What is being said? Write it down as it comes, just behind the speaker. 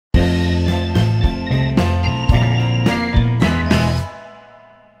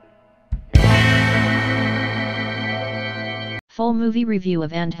Full movie review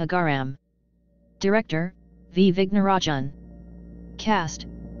of Andhaghaaram. Director, V. Vignarajan. Cast,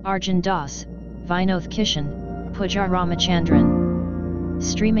 Arjun Das, Vinod Kishan, Pooja Ramachandran.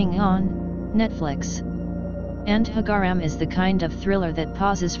 Streaming on Netflix. Andhaghaaram is the kind of thriller that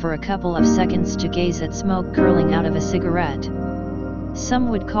pauses for a couple of seconds to gaze at smoke curling out of a cigarette. Some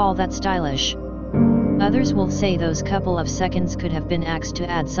would call that stylish. Others will say those couple of seconds could have been axed to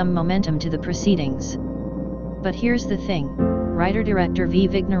add some momentum to the proceedings. But here's the thing, writer-director V.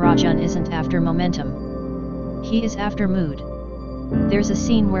 Vignarajan isn't after momentum. He is after mood. There's a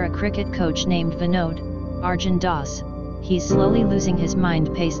scene where a cricket coach named Vinod, Arjun Das, he's slowly losing his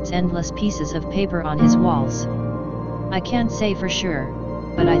mind, pastes endless pieces of paper on his walls. I can't say for sure,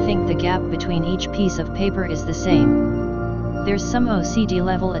 but I think the gap between each piece of paper is the same. There's some OCD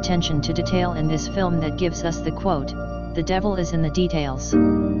level attention to detail in this film that gives us the quote, "The devil is in the details."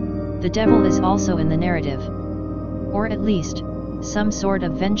 The devil is also in the narrative. Or at least, some sort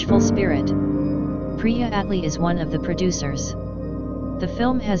of vengeful spirit. Priya Atlee is one of the producers. The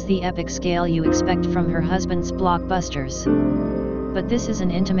film has the epic scale you expect from her husband's blockbusters. But this is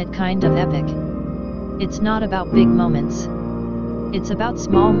an intimate kind of epic. It's not about big moments. It's about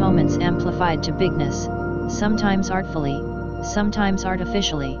small moments amplified to bigness, sometimes artfully, sometimes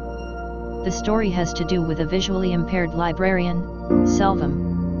artificially. The story has to do with a visually impaired librarian,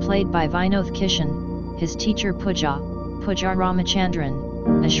 Selvam, played by Vinod Kishan, his teacher Pooja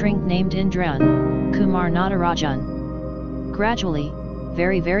Ramachandran, a shrink named Indran, Kumar Natarajan. Gradually,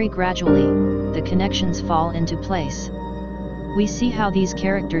 very gradually, the connections fall into place. We see how these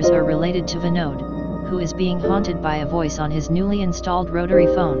characters are related to Vinod, who is being haunted by a voice on his newly installed rotary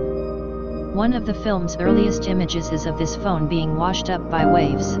phone. One of the film's earliest images is of this phone being washed up by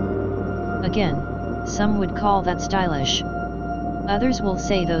waves. Again, some would call that stylish. Others will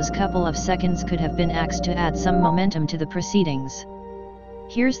say those couple of seconds could have been axed to add some momentum to the proceedings.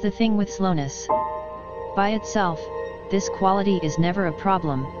 Here's the thing with slowness. By itself, this quality is never a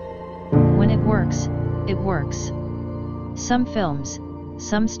problem. When it works, it works. Some films,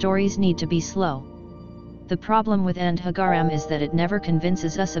 some stories need to be slow. The problem with Andhaghaaram is that it never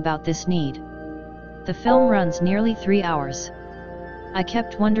convinces us about this need. The film runs nearly 3 hours. I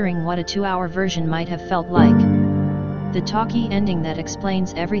kept wondering what a 2-hour version might have felt like. The talky ending that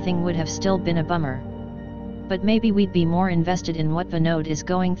explains everything would have still been a bummer. But maybe we'd be more invested in what Vinod is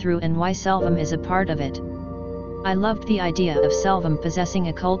going through and why Selvam is a part of it. I loved the idea of Selvam possessing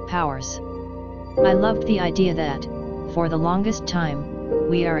occult powers. I loved the idea that, for the longest time,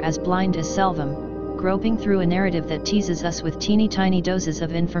 we are as blind as Selvam, groping through a narrative that teases us with teeny tiny doses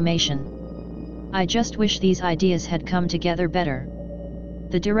of information. I just wish these ideas had come together better.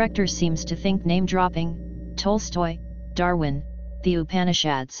 The director seems to think name-dropping, Tolstoy, Darwin, the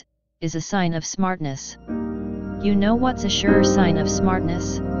Upanishads, is a sign of smartness. You know what's a surer sign of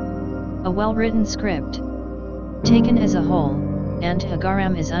smartness? A well-written script. Taken as a whole,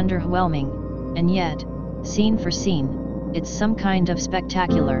 Andhaghaaram is underwhelming, and yet, scene for scene, it's some kind of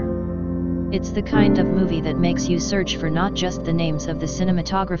spectacular. It's the kind of movie that makes you search for not just the names of the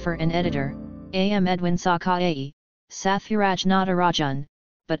cinematographer and editor, A.M. Edwin Sakai, Sathiraj Natarajan,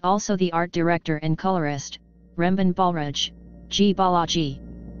 but also the art director and colorist, Remban Balraj, G. Balaji.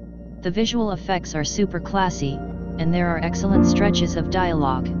 The visual effects are super classy, and there are excellent stretches of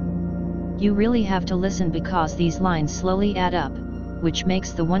dialogue. You really have to listen because these lines slowly add up, which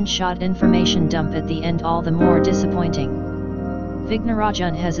makes the one-shot information dump at the end all the more disappointing.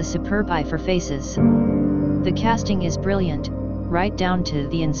 Vignarajan has a superb eye for faces. The casting is brilliant, right down to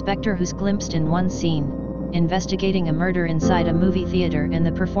the inspector who's glimpsed in one scene, investigating a murder inside a movie theater, and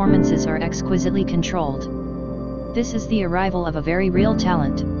the performances are exquisitely controlled. This is the arrival of a very real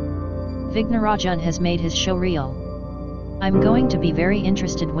talent. Vignarajan has made his show real. I'm going to be very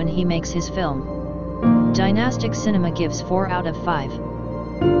interested when he makes his film. Dynastic Cinema gives 4 out of 5.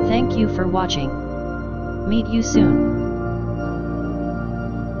 Thank you for watching. Meet you soon.